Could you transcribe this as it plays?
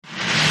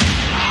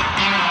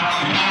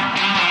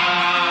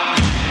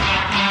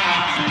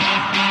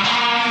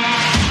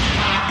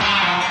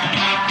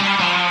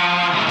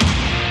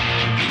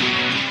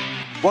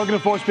Welcome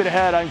to Full Speed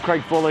Ahead. I'm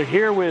Craig Fuller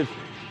here with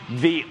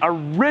the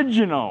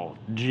original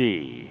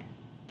G.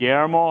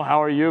 Guillermo,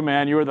 how are you,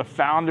 man? You are the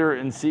founder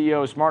and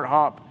CEO of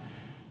SmartHop.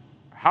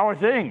 How are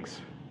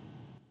things?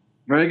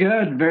 Very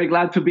good. Very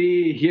glad to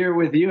be here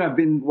with you. I've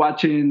been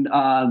watching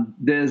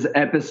these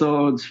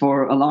episodes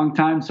for a long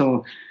time,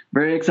 so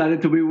very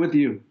excited to be with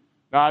you.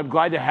 I'm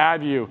glad to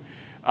have you.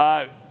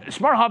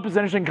 SmartHop is an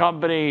interesting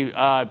company.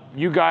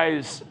 You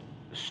guys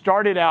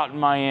started out in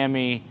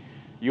Miami.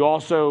 You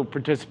also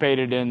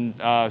participated in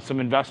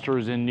some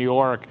investors in New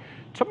York.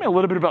 Tell me a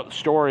little bit about the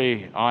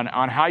story on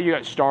how you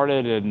got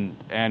started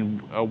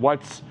and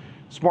what's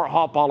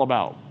SmartHop all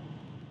about.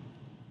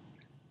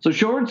 So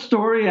short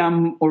story,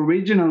 I'm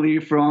originally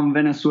from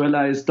Venezuela.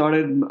 I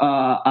started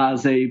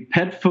as a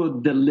pet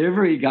food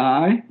delivery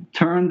guy,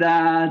 turned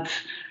that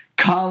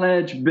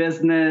college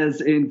business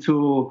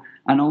into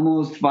an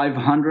almost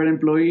 500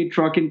 employee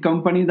trucking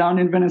company down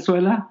in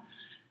Venezuela.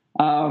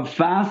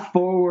 Fast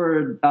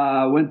forward,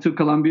 went to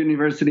Columbia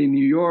University in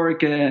New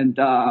York and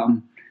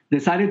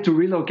decided to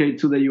relocate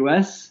to the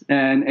US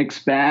and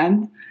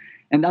expand.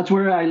 And that's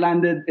where I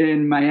landed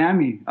in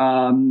Miami.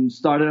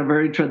 Started a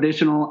very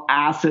traditional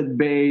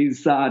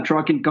asset-based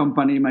trucking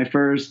company, my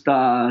first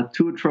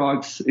 2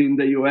 trucks in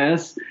the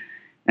US.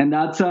 And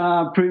that's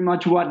pretty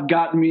much what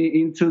got me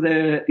into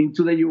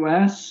the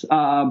US,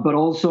 but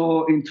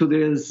also into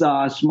this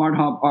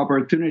SmartHop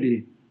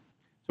opportunity.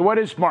 So what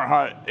is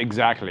SmartHop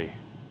exactly?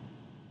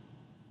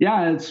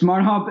 Yeah,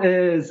 SmartHop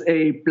is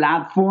a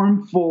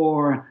platform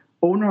for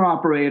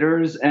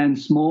owner-operators and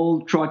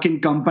small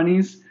trucking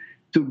companies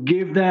to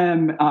give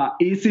them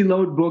easy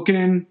load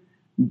booking,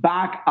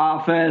 back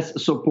office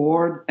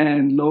support,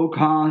 and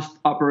low-cost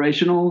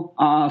operational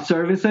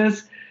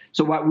services.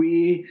 So what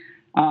we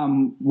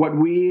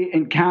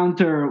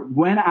encounter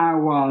when I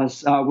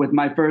was with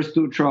my first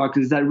 2 trucks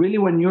is that really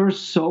when you're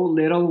so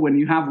little, when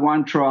you have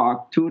 1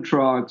 truck, 2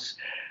 trucks,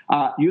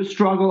 you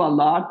struggle a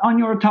lot on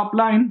your top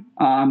line.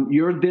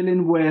 You're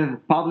dealing with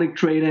public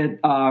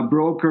traded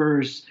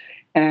brokers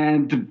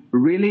and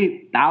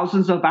really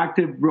thousands of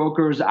active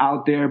brokers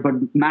out there, but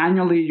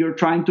manually you're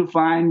trying to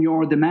find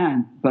your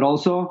demand. But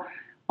also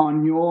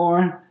on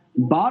your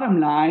bottom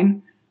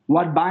line,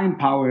 what buying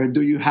power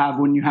do you have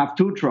when you have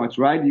 2 trucks,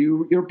 right?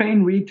 You're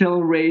paying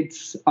retail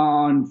rates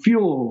on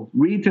fuel,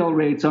 retail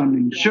rates on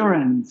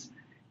insurance.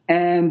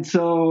 And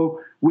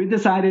so we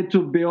decided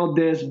to build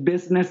this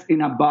business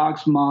in a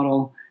box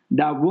model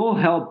that will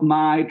help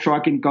my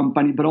trucking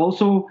company, but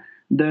also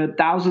the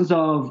thousands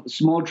of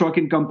small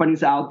trucking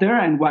companies out there.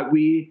 And what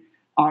we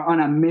are on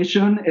a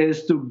mission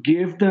is to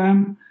give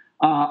them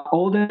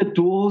all the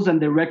tools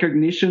and the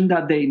recognition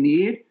that they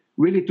need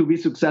really to be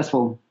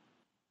successful.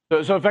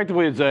 So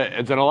effectively, it's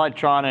an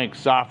electronic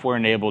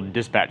software-enabled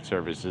dispatch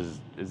service. Is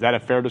that a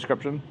fair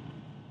description?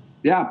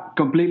 Yeah,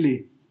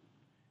 completely.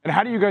 And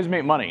how do you guys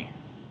make money?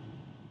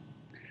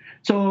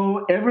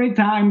 So every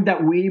time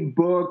that we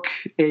book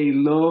a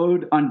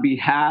load on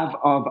behalf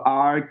of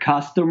our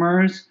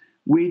customers,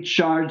 we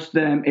charge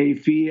them a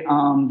fee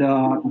on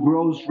the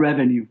gross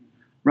revenue,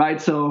 right?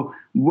 So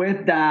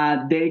with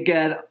that, they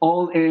get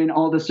all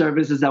the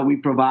services that we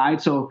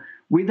provide. So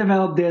we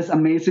developed this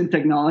amazing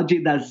technology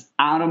that's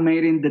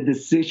automating the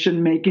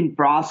decision-making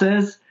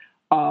process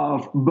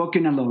of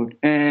booking a load.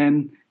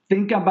 And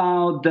think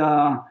about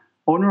the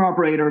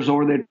owner-operators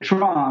or the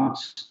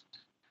trucks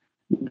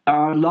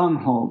are long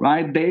haul,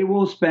 right? They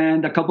will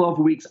spend a couple of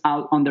weeks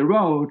out on the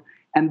road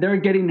and they're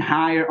getting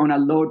higher on a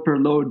load per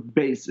load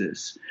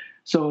basis.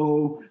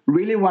 So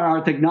really what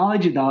our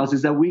technology does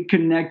is that we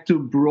connect to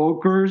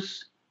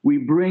brokers, we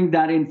bring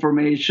that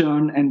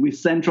information and we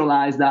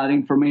centralize that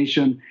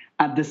information.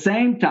 At the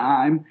same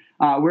time,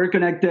 we're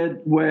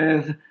connected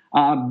with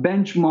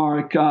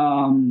benchmark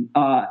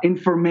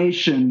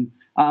information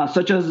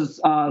such as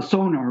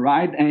sonar,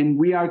 right? And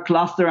we are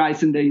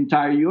clusterizing the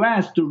entire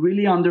US to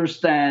really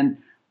understand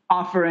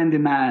offer and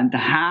demand,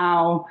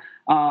 how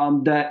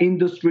the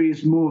industry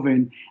is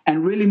moving,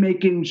 and really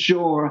making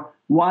sure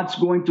what's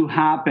going to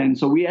happen.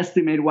 So we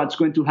estimate what's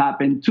going to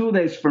happen 2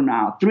 days from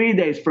now, 3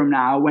 days from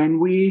now, when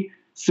we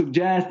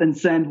suggest and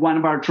send one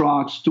of our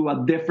trucks to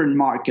a different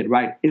market,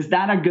 right? Is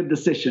that a good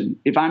decision?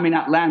 If I'm in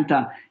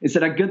Atlanta, is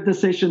it a good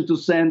decision to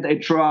send a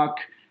truck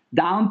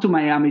down to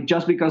Miami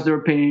just because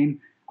they're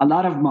paying a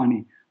lot of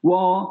money?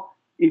 Well,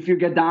 if you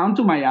get down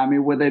to Miami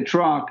with a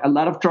truck, a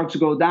lot of trucks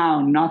go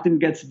down, nothing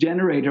gets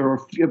generated or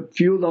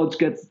few loads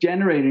gets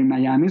generated in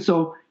Miami,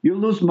 so you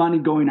lose money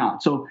going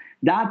out. So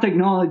that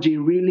technology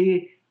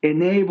really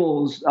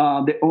enables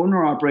the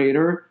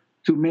owner-operator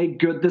to make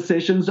good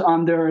decisions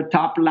on their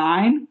top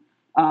line,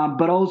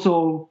 but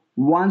also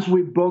once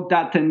we book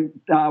that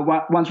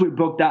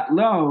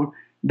load,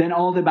 then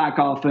all the back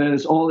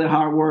office, all the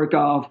hard work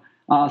of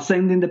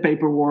sending the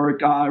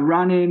paperwork,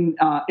 running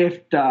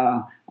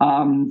IFTA,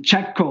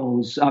 check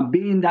calls,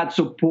 being that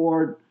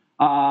support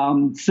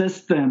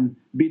system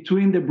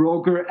between the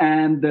broker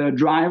and the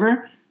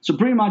driver. So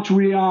pretty much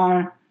we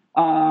are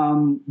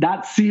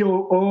that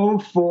COO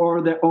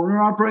for the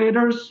owner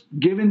operators,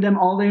 giving them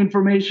all the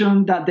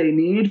information that they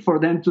need for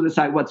them to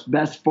decide what's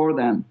best for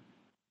them.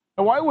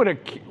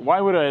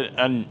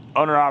 An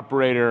owner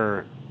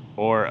operator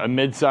or a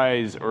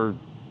midsize or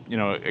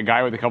a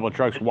guy with a couple of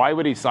trucks, why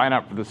would he sign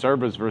up for the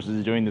service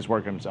versus doing this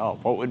work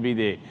himself? What would be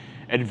the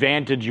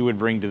advantage you would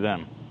bring to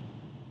them?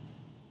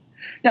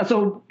 Yeah,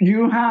 so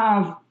you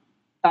have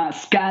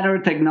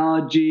scattered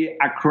technology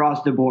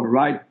across the board,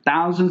 right?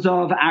 Thousands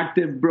of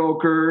active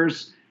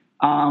brokers,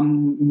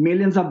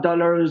 millions of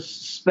dollars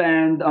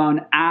spent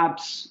on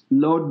apps,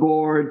 load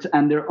boards,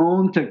 and their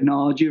own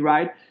technology,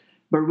 right?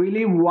 But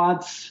really,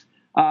 what's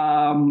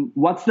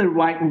the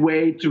right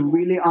way to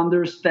really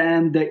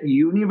understand the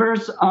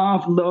universe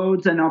of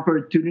loads and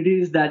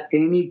opportunities that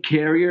any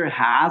carrier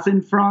has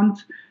in front?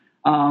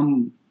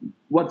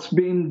 What's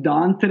being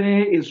done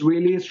today is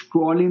really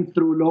scrolling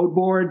through load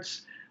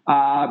boards.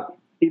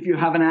 If you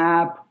have an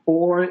app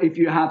or if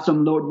you have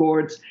some load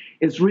boards,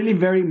 it's really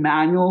very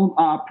manual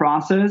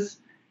process.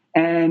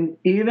 And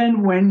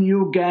even when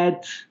you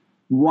get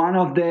one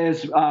of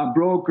these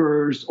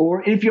brokers,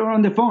 or if you're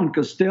on the phone,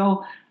 because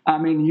still,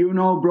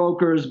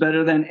 brokers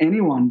better than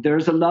anyone.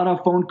 There's a lot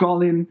of phone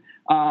calling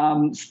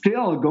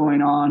still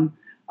going on.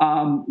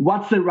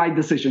 What's the right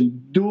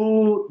decision?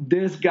 Do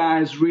these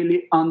guys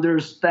really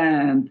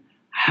understand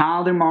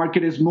how the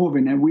market is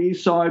moving? And we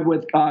saw it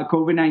with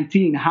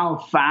COVID-19, how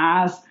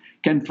fast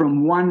can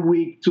from one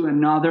week to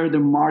another the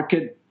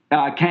market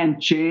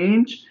can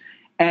change.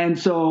 And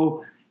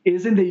so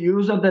isn't the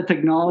use of the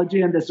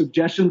technology and the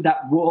suggestion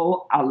that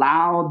will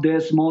allow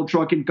these small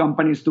trucking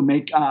companies to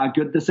make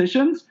good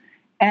decisions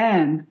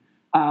and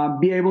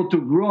be able to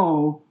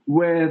grow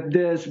with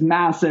this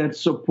massive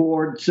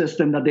support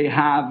system that they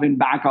have in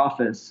back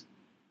office?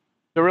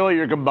 So really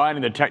you're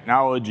combining the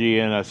technology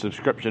in a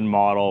subscription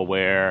model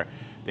where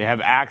they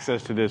have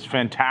access to this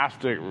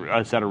fantastic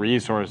set of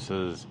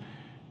resources,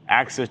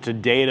 access to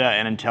data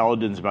and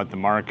intelligence about the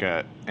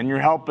market, and you're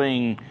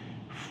helping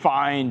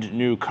find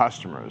new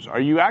customers. Are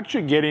you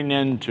actually getting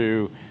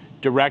into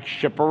direct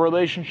shipper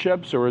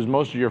relationships, or is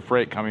most of your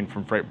freight coming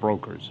from freight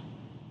brokers?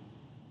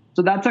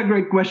 So that's a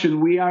great question.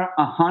 We are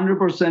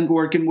 100%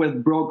 working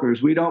with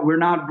brokers. We're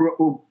not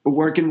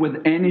working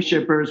with any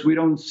shippers. We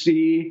don't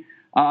see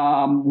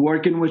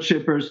working with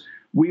shippers.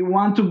 We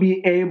want to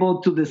be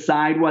able to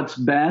decide what's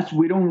best.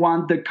 We don't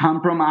want the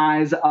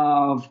compromise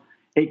of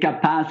a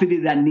capacity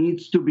that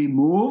needs to be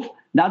moved.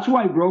 That's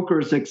why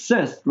brokers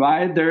exist,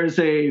 right? There's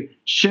a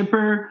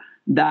shipper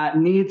that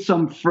needs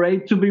some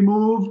freight to be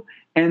moved,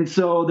 and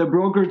so the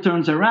broker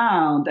turns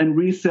around and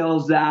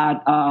resells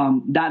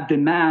that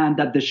demand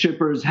that the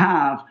shippers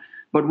have.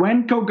 But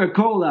when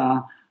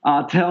Coca-Cola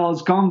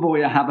tells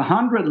Convoy I have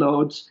 100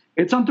 loads,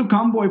 it's on to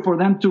Convoy for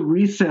them to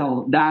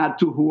resell that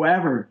to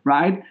whoever,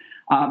 right?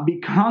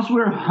 Because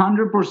we're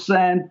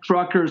 100%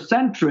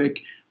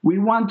 trucker-centric, we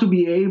want to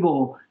be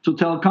able to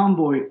tell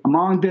Convoy,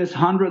 among these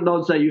 100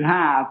 loads that you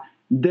have,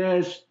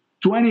 there's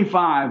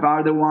 25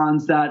 are the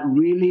ones that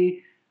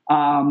really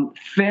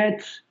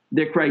fit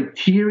the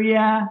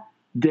criteria,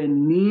 the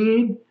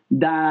need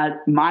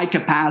that my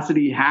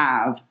capacity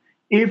have.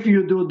 If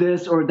you do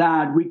this or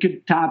that, we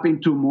could tap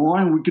into more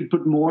and we could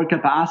put more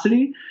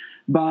capacity.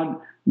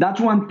 But that's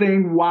one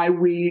thing why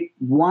we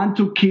want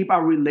to keep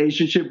our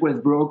relationship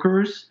with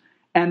brokers.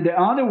 And the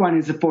other one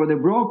is for the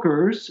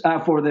brokers,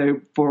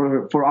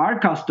 for our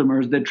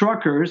customers, the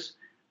truckers,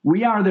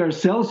 we are their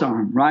sales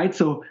arm, right?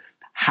 So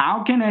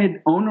how can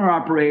an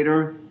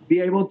owner-operator be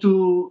able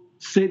to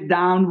sit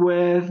down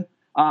with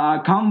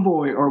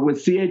Convoy or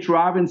with C.H.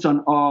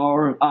 Robinson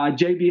or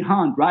J.B.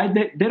 Hunt, right?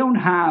 They don't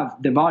have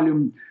the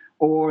volume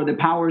or the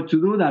power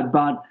to do that.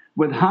 But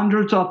with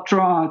hundreds of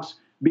trucks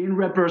being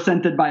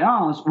represented by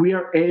us, we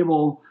are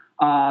able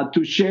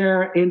to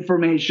share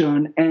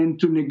information and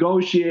to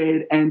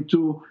negotiate and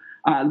to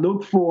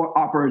look for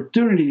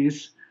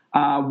opportunities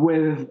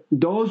with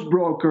those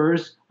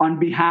brokers on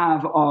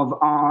behalf of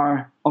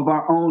our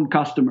own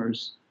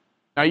customers.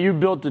 Now you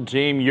built a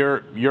team.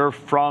 You're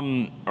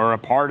from or a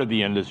part of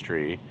the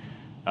industry.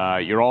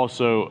 You're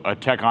also a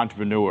tech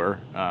entrepreneur,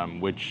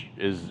 which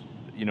is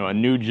a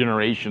new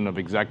generation of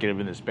executive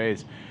in this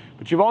space.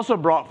 But you've also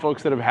brought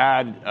folks that have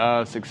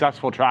had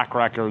successful track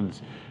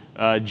records.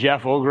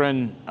 Jeff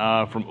Ogren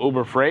from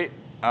Uber Freight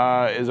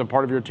is a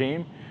part of your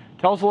team.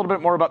 Tell us a little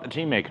bit more about the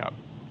team makeup.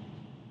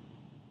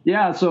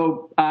 Yeah,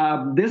 so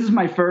this is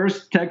my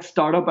first tech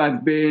startup.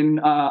 I've been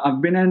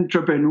an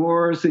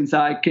entrepreneur since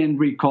I can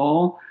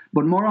recall,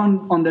 but more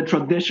on the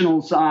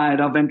traditional side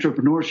of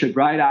entrepreneurship,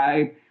 right?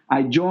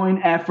 I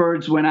joined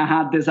efforts when I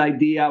had this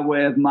idea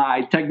with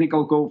my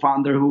technical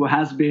co-founder who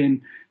has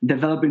been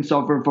developing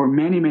software for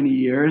many, many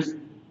years.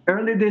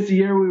 Early this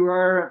year, we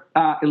were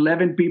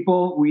 11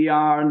 people. We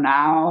are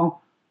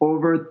now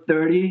over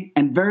 30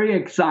 and very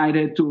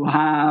excited to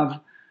have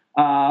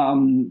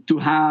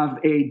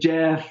a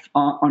Jeff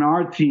on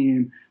our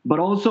team, but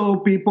also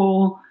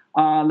people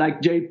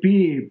like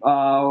JP,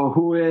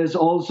 who is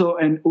also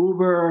an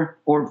Uber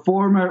or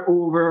former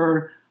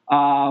Uber,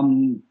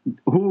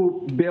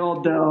 who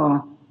built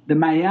the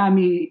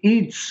Miami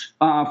Eats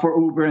for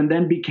Uber and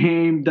then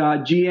became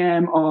the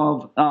GM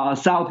of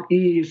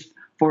Southeast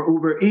for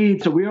Uber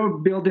Eats. So we are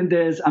building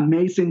this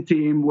amazing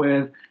team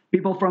with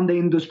people from the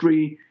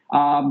industry,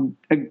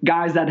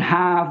 guys that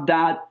have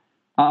that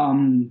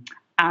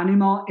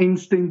animal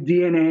instinct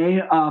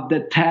DNA of the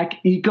tech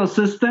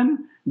ecosystem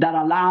that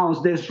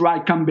allows this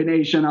right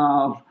combination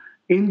of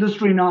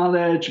industry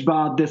knowledge,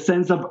 but the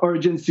sense of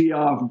urgency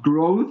of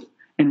growth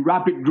and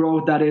rapid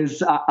growth that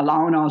is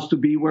allowing us to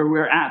be where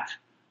we're at.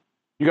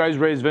 You guys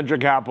raised venture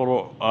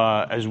capital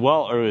as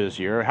well earlier this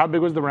year. How big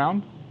was the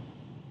round?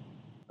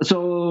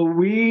 So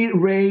we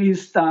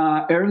raised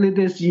early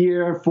this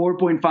year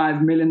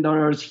 $4.5 million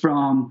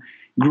from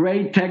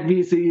great tech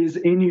VCs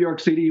in New York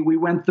City. We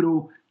went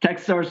through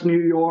Techstars New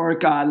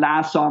York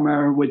last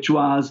summer, which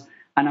was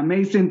an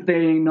amazing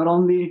thing, not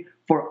only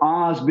for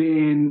us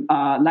being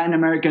Latin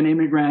American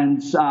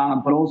immigrants,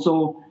 but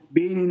also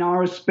being in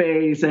our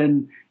space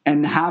and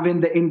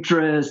having the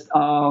interest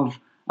of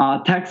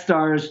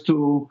Techstars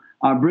to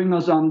bring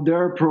us on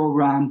their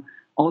program.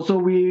 Also,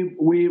 we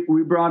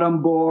brought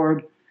on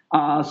board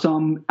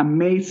some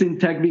amazing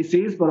tech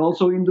VCs, but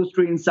also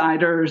industry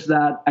insiders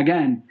that,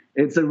 again,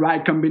 it's the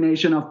right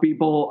combination of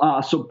people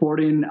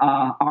supporting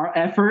our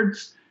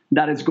efforts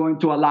that is going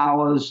to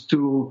allow us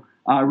to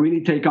really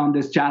take on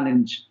this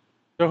challenge.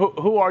 So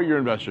who are your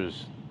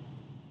investors?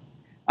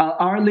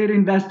 Our lead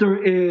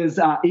investor is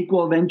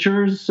Equal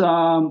Ventures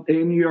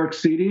in New York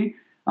City.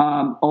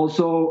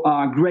 Also,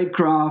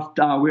 Greatcroft.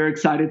 We're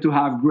excited to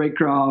have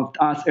Greatcroft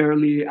as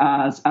early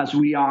as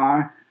we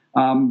are.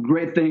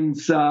 Great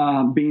things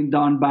being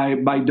done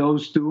by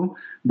those two.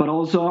 But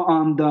also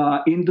on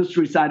the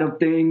industry side of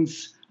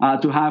things,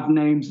 to have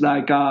names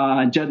like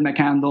Jed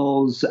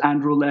McCandles,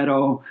 Andrew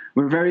Leto.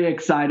 We're very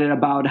excited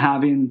about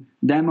having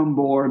them on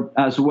board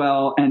as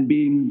well and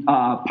being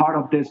part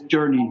of this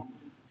journey.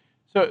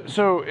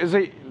 So as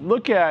I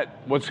look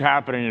at what's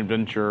happening in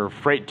venture,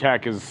 freight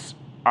tech is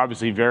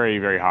obviously very,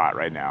 very hot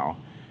right now.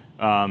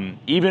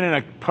 Even in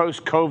a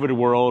post-COVID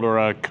world or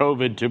a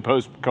COVID to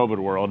post-COVID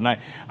world. And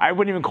I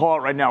wouldn't even call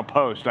it right now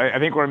post. I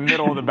think we're in the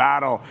middle of the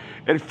battle.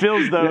 It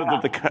feels though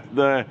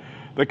that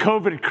the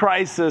COVID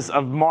crisis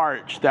of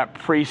March, that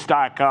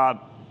pre-stock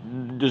up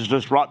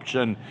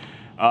disruption,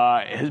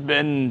 has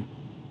been,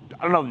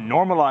 I don't know if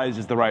normalized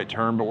is the right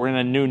term, but we're in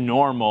a new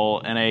normal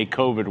in a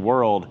COVID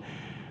world.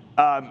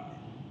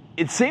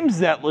 It seems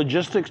that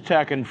logistics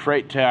tech and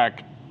freight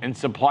tech and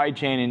supply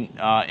chain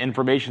and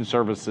information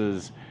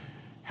services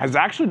has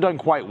actually done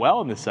quite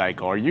well in this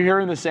cycle. Are you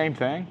hearing the same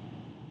thing?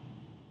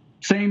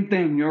 Same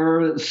thing.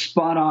 You're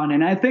spot on.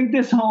 And I think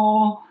this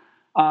whole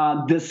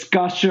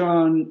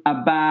discussion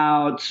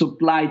about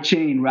supply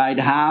chain, right?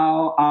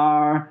 How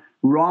our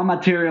raw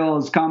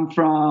materials come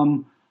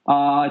from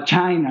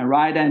China,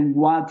 right? And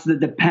what's the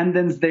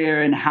dependence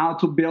there and how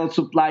to build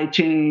supply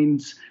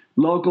chains,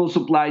 local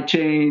supply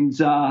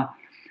chains.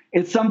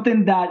 It's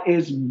something that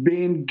is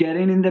been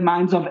getting in the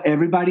minds of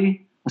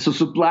everybody. So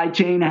supply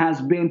chain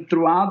has been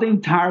throughout the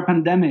entire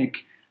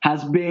pandemic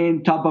has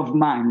been top of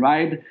mind,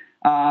 right?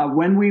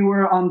 When we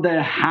were on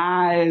the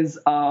highs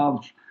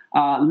of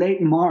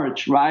late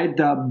March, right?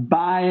 The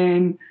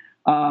buying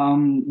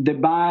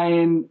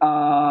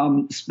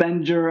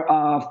spender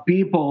of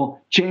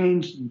people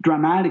changed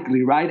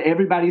dramatically, right?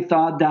 Everybody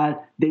thought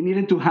that they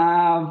needed to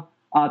have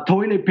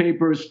toilet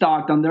paper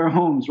stocked on their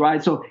homes,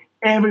 right? So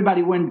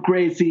everybody went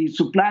crazy.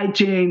 Supply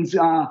chains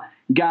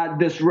got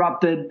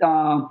disrupted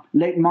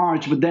late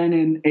March, but then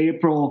in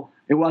April,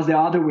 it was the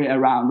other way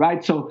around,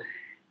 right? So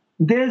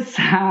this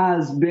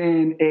has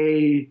been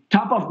a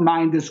top of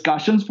mind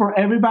discussions for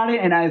everybody.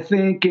 And I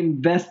think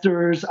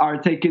investors are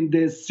taking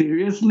this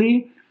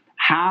seriously.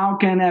 How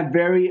can a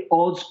very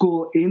old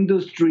school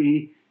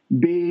industry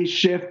be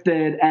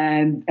shifted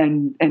and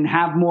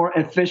have more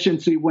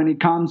efficiency when it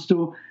comes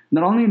to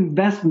not only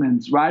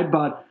investments, right?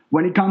 But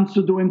when it comes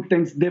to doing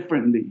things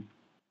differently.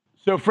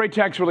 So freight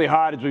tech's really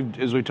hot,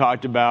 as we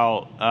talked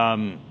about.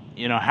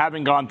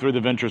 Having gone through the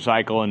venture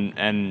cycle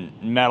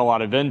and met a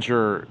lot of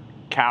venture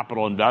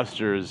capital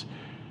investors,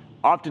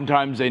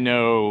 oftentimes they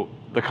know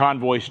the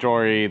Convoy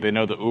story, they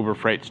know the Uber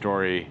Freight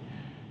story.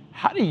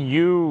 How do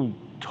you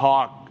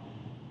talk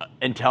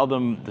and tell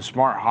them the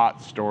SmartHop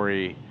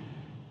story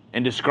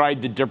and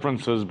describe the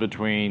differences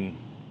between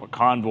what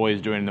Convoy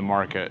is doing in the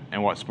market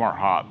and what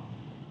SmartHop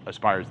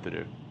aspires to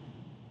do?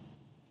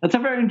 That's a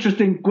very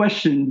interesting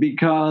question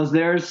because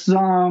there's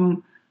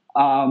some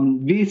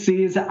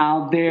VCs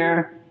out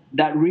there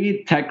that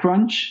read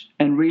TechCrunch,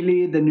 and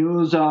really the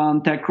news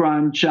on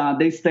TechCrunch,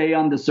 they stay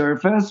on the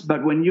surface.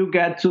 But when you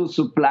get to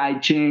supply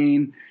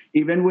chain,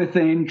 even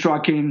within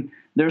trucking,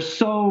 there's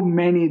so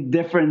many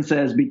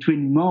differences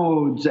between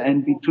modes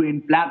and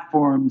between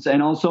platforms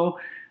and also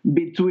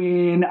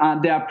between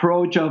the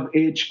approach of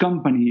each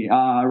company,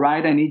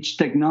 right, and each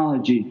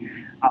technology.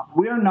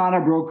 We are not a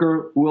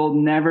broker. We'll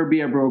never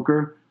be a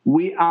broker.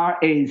 We are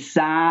a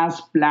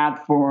SaaS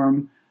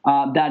platform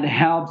that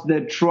helps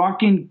the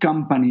trucking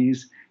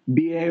companies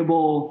be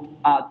able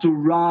to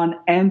run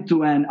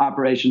end-to-end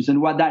operations.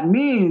 And what that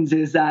means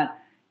is that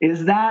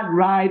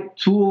right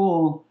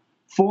tool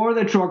for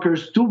the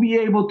truckers to be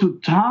able to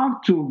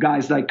talk to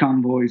guys like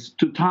Convoys,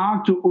 to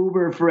talk to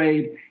Uber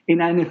Freight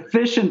in an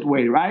efficient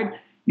way, right?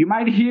 You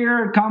might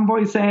hear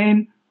Convoy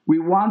saying, we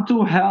want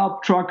to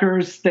help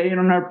truckers stay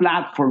on our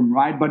platform,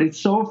 right? But it's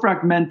so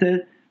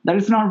fragmented that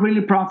it's not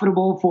really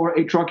profitable for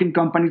a trucking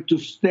company to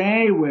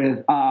stay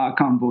with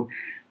Convoy.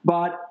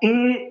 But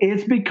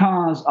it's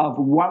because of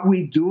what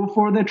we do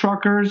for the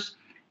truckers.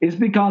 It's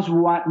because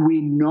what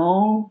we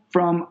know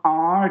from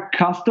our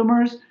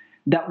customers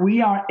that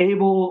we are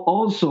able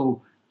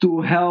also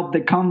to help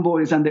the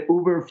Convoys and the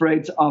Uber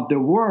Freights of the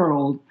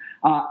world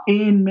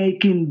in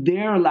making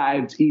their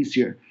lives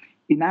easier.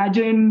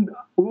 Imagine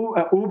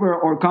Uber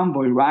or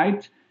Convoy,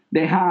 right?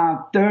 They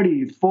have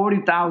 30,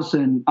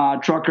 40,000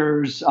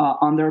 truckers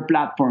on their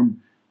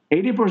platform.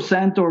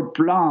 80% or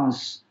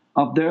plus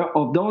of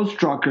those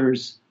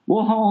truckers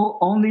will hold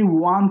only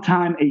one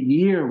time a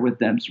year with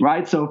them,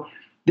 right? So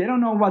they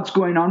don't know what's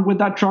going on with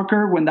that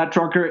trucker when that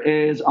trucker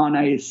is on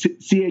a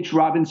C.H.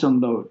 Robinson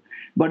load.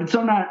 But it's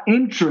on our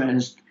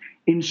interest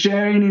in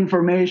sharing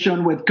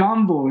information with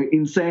Convoy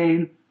in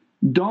saying,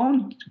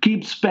 don't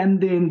keep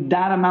spending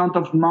that amount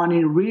of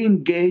money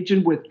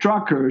re-engaging with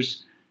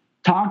truckers.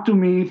 Talk to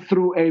me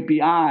through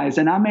APIs,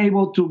 and I'm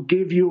able to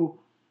give you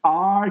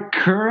our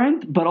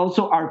current, but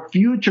also our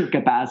future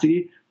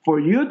capacity for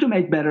you to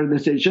make better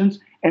decisions,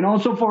 and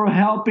also for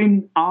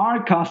helping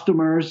our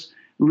customers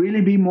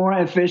really be more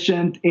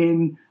efficient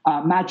in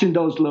matching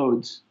those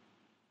loads.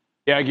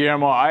 Yeah,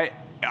 Guillermo,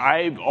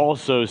 I've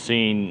also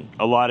seen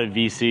a lot of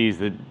VCs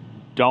that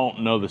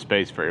don't know the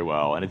space very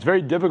well, and it's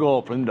very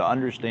difficult for them to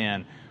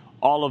understand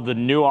all of the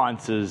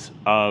nuances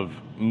of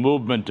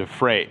movement of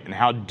freight and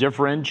how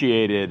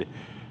differentiated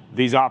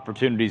these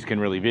opportunities can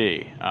really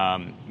be.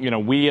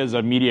 We as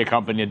a media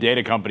company, a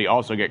data company,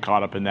 also get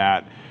caught up in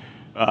that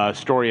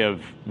story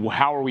of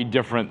how are we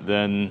different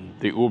than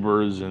the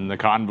Ubers and the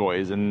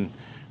Convoys, and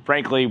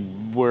frankly,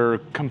 we're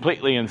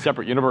completely in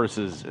separate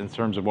universes in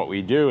terms of what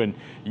we do, and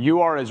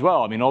you are as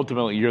well. I mean,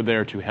 ultimately, you're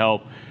there to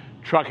help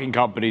trucking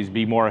companies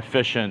be more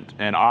efficient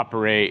and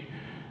operate.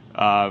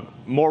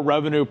 More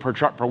revenue per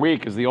truck per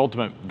week is the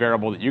ultimate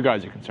variable that you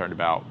guys are concerned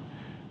about.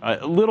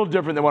 A little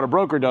different than what a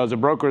broker does. A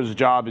broker's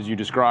job, as you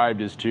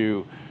described, is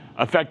to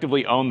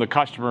effectively own the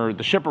customer,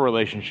 the shipper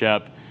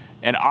relationship,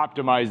 and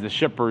optimize the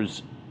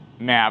shipper's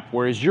map,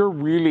 whereas you're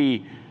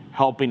really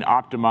helping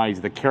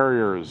optimize the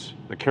carrier's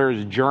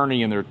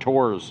journey and their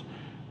tours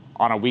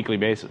on a weekly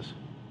basis.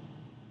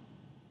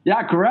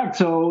 Yeah, correct.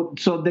 So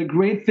the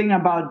great thing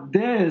about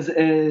this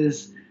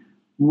is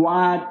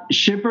what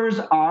shippers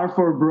are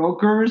for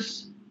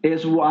brokers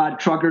is what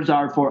truckers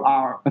are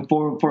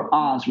for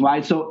us,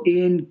 right? So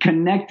in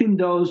connecting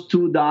those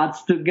two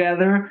dots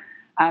together,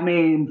 I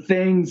mean,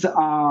 things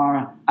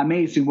are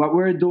amazing. What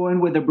we're doing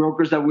with the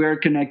brokers that we're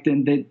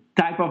connecting, the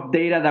type of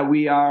data that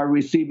we are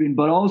receiving,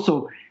 but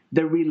also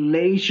the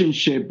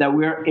relationship that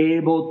we're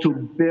able to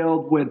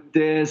build with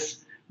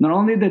this, not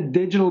only the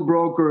digital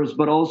brokers,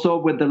 but also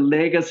with the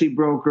legacy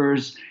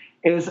brokers,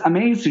 is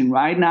amazing.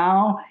 Right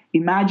now,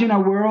 imagine a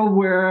world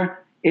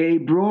where a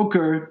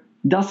broker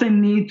doesn't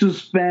need to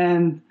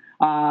spend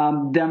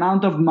the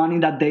amount of money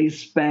that they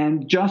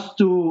spend just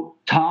to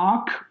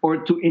talk or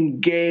to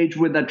engage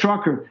with a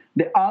trucker.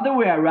 The other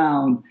way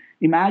around,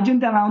 imagine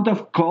the amount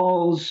of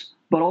calls,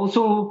 but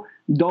also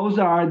those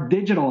that are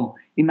digital.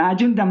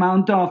 Imagine the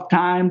amount of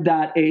time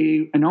that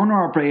an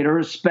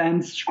owner-operator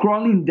spends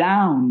scrolling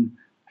down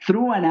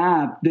through an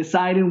app,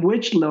 deciding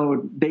which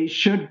load they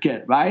should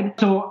get, right?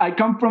 So I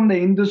come from the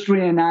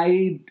industry, and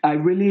I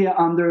really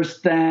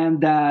understand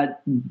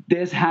that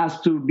this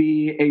has to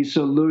be a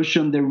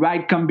solution, the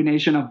right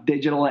combination of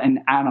digital and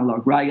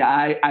analog, right?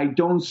 I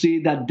don't see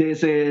that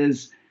this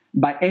is,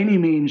 by any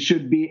means,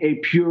 should be a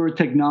pure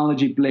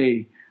technology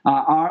play.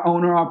 Our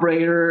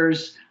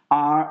owner-operators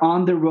are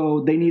on the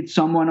road. They need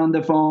someone on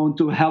the phone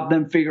to help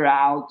them figure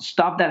out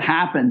stuff that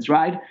happens,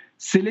 right?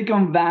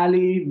 Silicon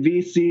Valley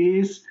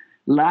VCs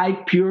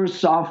like pure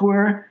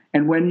software.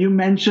 And when you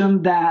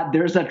mention that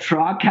there's a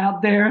truck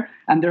out there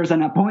and there's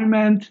an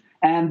appointment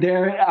and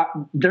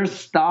there's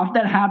stuff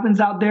that happens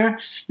out there,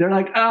 they're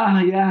like,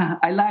 yeah,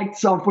 I like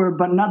software,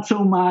 but not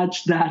so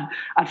much that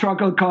a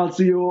trucker calls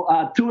you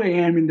at 2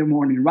 a.m. in the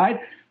morning, right?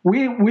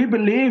 We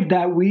believe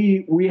that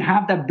we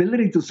have the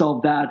ability to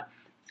solve that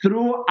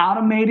through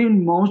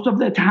automating most of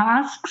the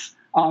tasks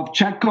of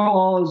check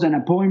calls and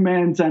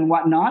appointments and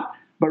whatnot.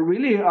 But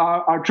really,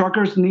 our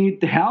truckers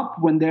need help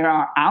when they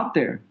are out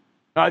there.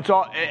 It's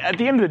all, at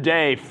the end of the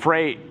day,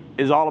 freight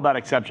is all about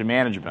exception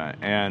management.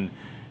 And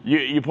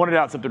you pointed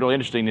out something really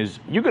interesting is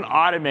you can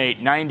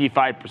automate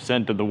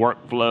 95% of the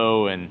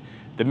workflow and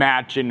the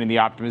matching and the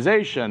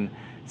optimization.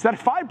 So that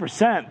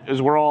 5%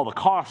 is where all the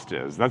cost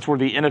is. That's where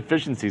the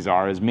inefficiencies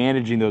are, is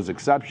managing those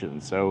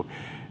exceptions. So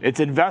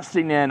it's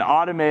investing in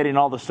automating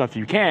all the stuff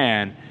you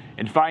can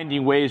and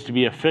finding ways to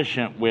be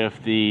efficient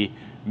with the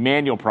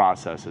manual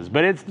processes.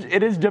 But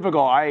it is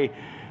difficult.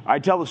 I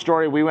tell the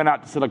story, we went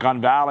out to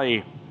Silicon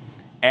Valley,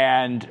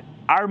 and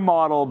our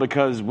model,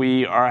 because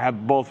we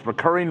have both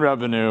recurring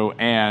revenue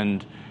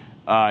and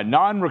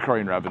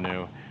non-recurring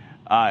revenue,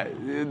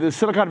 The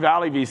Silicon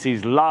Valley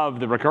VCs love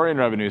the recurring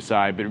revenue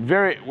side, but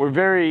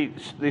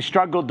they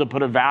struggled to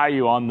put a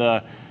value on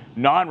the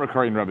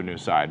non-recurring revenue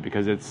side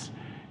because it's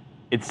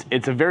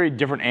a very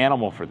different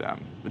animal for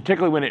them,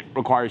 particularly when it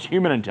requires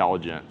human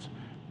intelligence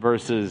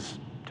versus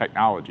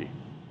technology.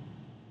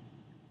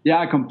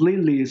 Yeah,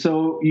 completely.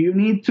 So you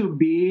need to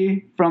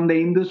be from the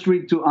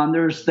industry to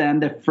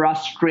understand the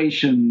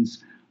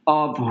frustrations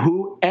of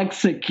who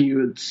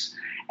executes,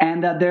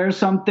 and that there are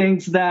some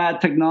things that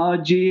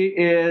technology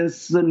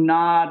is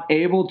not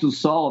able to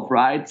solve,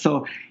 right?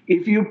 So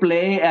if you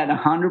play at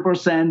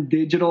 100%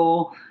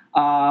 digital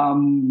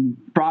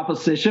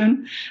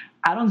proposition,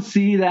 I don't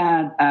see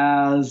that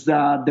as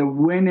the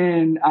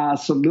winning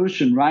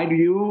solution, right?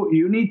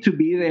 You need to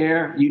be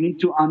there. You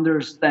need to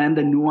understand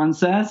the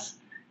nuances.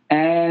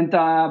 And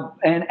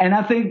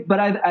I think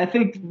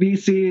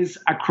VCs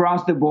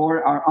across the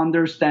board are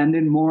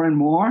understanding more and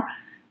more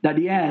that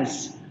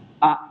yes,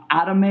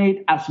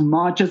 automate as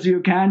much as you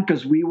can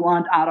because we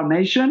want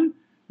automation.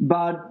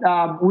 But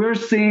we're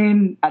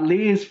seeing, at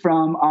least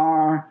from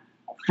our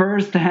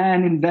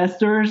first-hand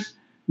investors,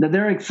 that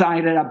they're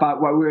excited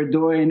about what we're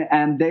doing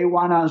and they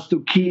want us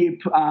to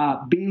keep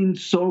being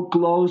so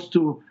close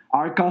to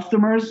our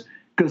customers,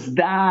 because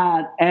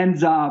that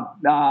ends up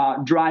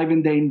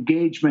driving the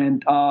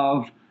engagement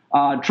of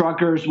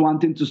truckers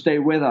wanting to stay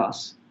with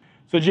us.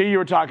 So, G,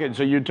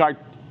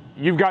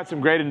 you've got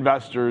some great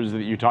investors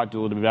that you talked a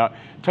little bit about.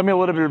 Tell me a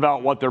little bit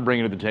about what they're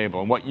bringing to the table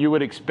and what you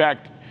would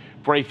expect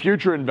for a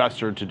future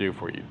investor to do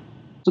for you.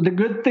 So the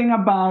good thing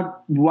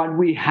about what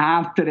we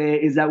have today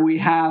is that we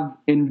have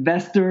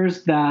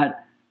investors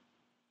that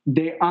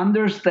they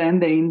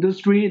understand the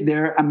industry.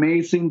 They're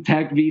amazing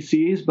tech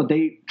VCs, but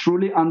they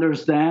truly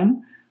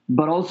understand,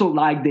 but also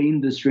like the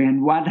industry.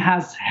 And what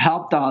has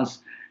helped us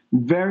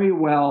very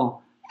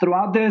well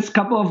throughout this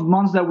couple of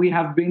months that we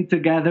have been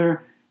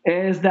together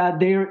is that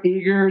they're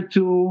eager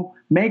to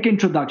make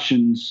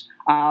introductions,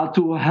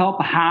 to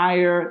help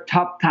hire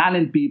top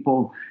talent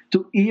people,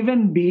 to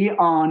even be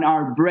on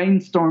our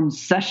brainstorm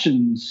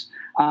sessions,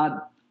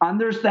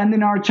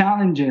 understanding our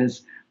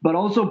challenges, but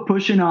also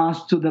pushing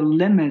us to the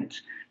limit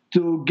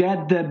to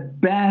get the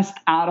best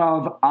out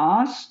of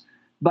us,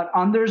 but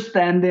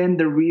understanding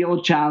the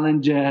real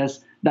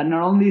challenges that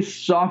not only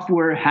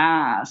software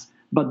has,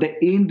 but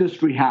the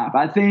industry have.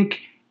 I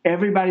think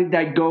everybody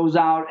that goes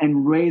out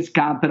and raise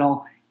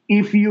capital,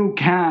 if you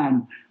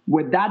can,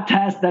 with that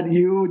test that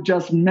you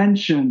just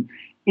mentioned,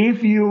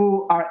 if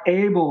you are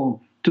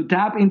able to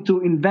tap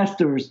into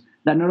investors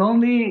that not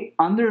only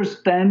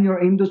understand your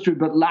industry,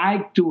 but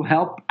like to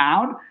help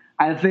out,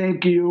 I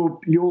think you'll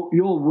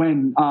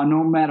win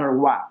no matter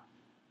what.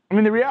 I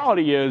mean, the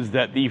reality is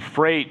that the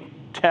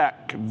freight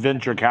tech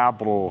venture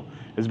capital,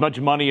 as much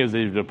money as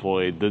they've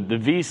deployed, the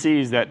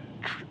VCs that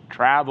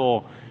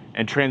travel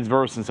and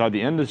transverse inside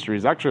the industry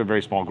is actually a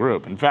very small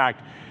group. In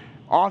fact,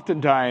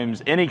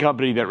 oftentimes, any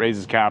company that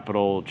raises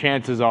capital,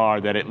 chances are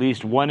that at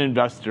least one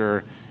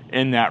investor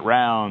in that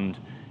round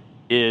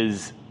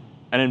is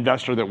an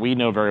investor that we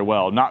know very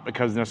well, not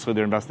because necessarily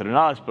they're invested in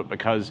us, but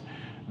because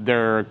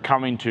they're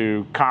coming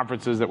to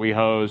conferences that we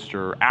host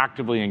or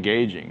actively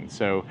engaging.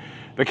 So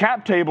the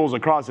cap tables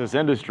across this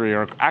industry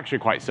are actually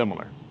quite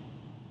similar.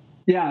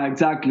 Yeah,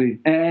 exactly.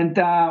 And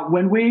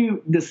when we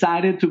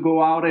decided to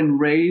go out and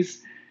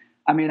raise,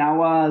 I mean, I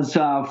was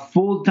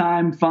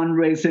full-time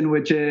fundraising,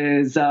 which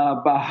is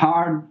a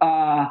hard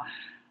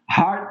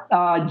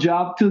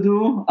job to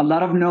do. A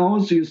lot of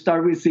no's. You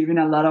start receiving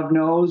a lot of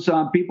no's.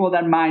 People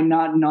that might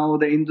not know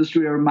the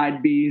industry or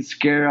might be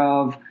scared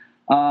of,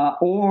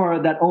 or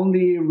that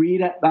only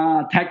read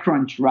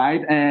TechCrunch,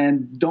 right,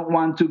 and don't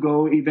want to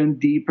go even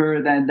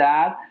deeper than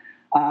that.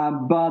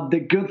 But the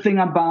good thing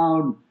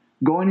about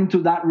going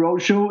into that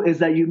roadshow is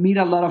that you meet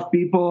a lot of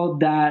people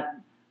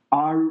that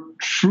are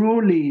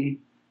truly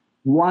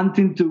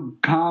wanting to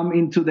come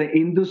into the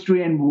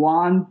industry and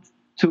want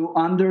to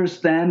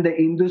understand the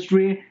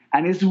industry.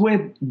 And it's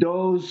with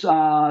those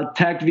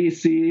tech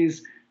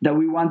VCs that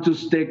we want to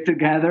stick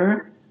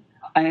together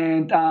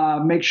and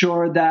make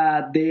sure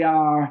that they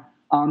are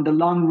on the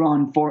long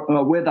run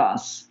with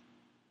us.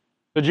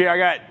 So, G, I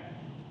got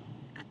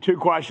two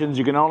questions.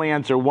 You can only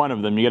answer one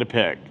of them. You got to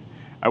pick.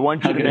 I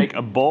want you to make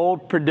a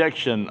bold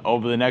prediction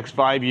over the next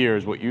 5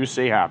 years, what you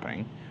see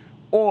happening,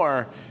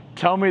 or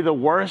tell me the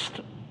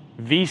worst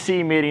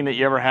VC meeting that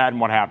you ever had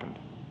and what happened.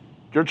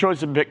 Your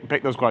choice to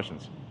pick those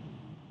questions.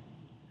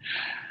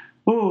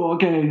 Oh,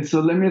 okay.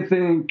 So let me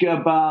think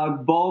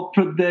about bold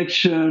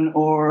prediction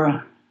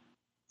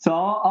So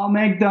I'll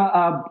make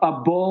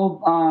a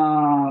bold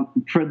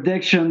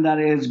prediction that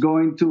is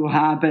going to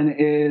happen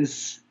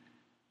is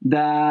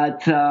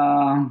that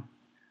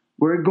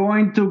we're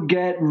going to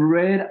get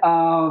rid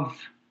of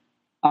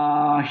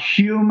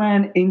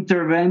human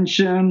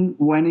intervention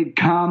when it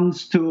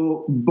comes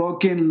to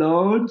booking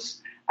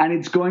loads, and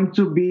it's going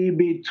to be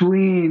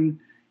between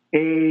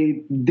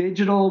a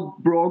digital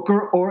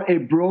broker or a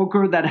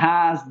broker that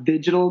has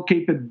digital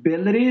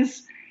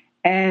capabilities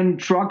and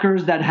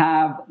truckers that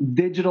have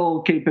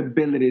digital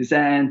capabilities,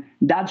 and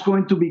that's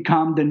going to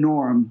become the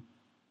norm.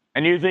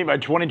 And you think by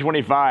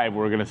 2025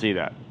 we're going to see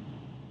that?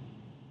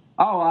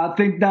 Oh, I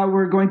think that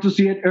we're going to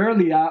see it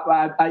early.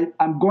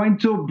 I'm going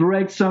to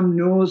break some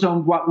news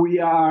on what we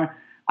are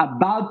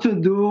about to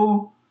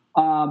do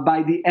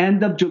by the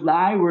end of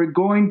July. We're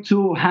going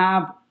to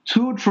have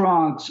 2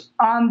 trucks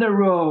on the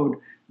road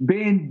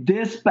being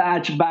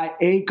dispatched by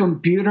a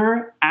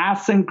computer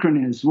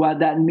asynchronous. What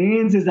that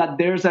means is that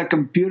there's a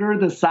computer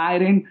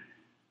deciding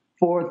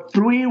for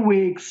 3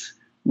 weeks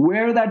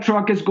where that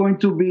truck is going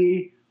to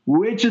be,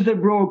 which is the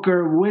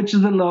broker, which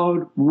is the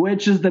load,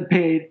 which is the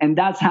paid, and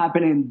that's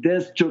happening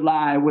this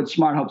July with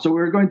SmartHop. So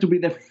we're going to be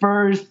the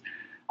first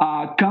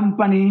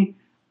company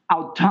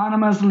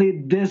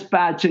autonomously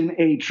dispatching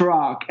a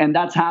truck, and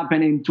that's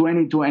happening in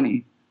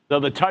 2020. So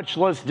the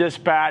touchless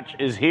dispatch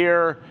is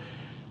here.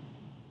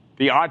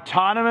 The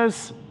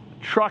autonomous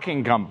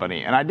trucking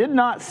company, and I did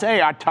not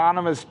say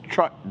autonomous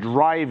truck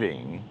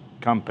driving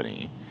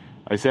company.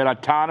 I said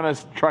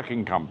autonomous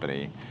trucking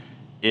company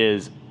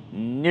is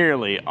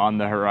nearly on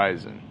the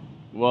horizon.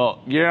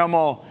 Well,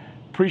 Guillermo,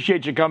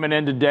 appreciate you coming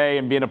in today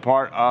and being a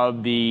part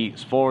of the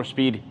Full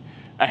Speed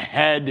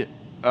Ahead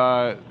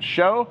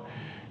show.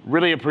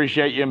 Really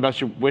appreciate you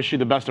and wish you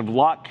the best of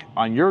luck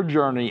on your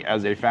journey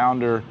as a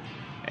founder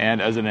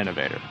and as an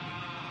innovator.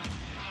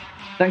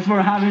 Thanks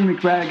for having me,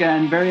 Craig,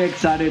 and very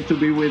excited to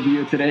be with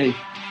you today.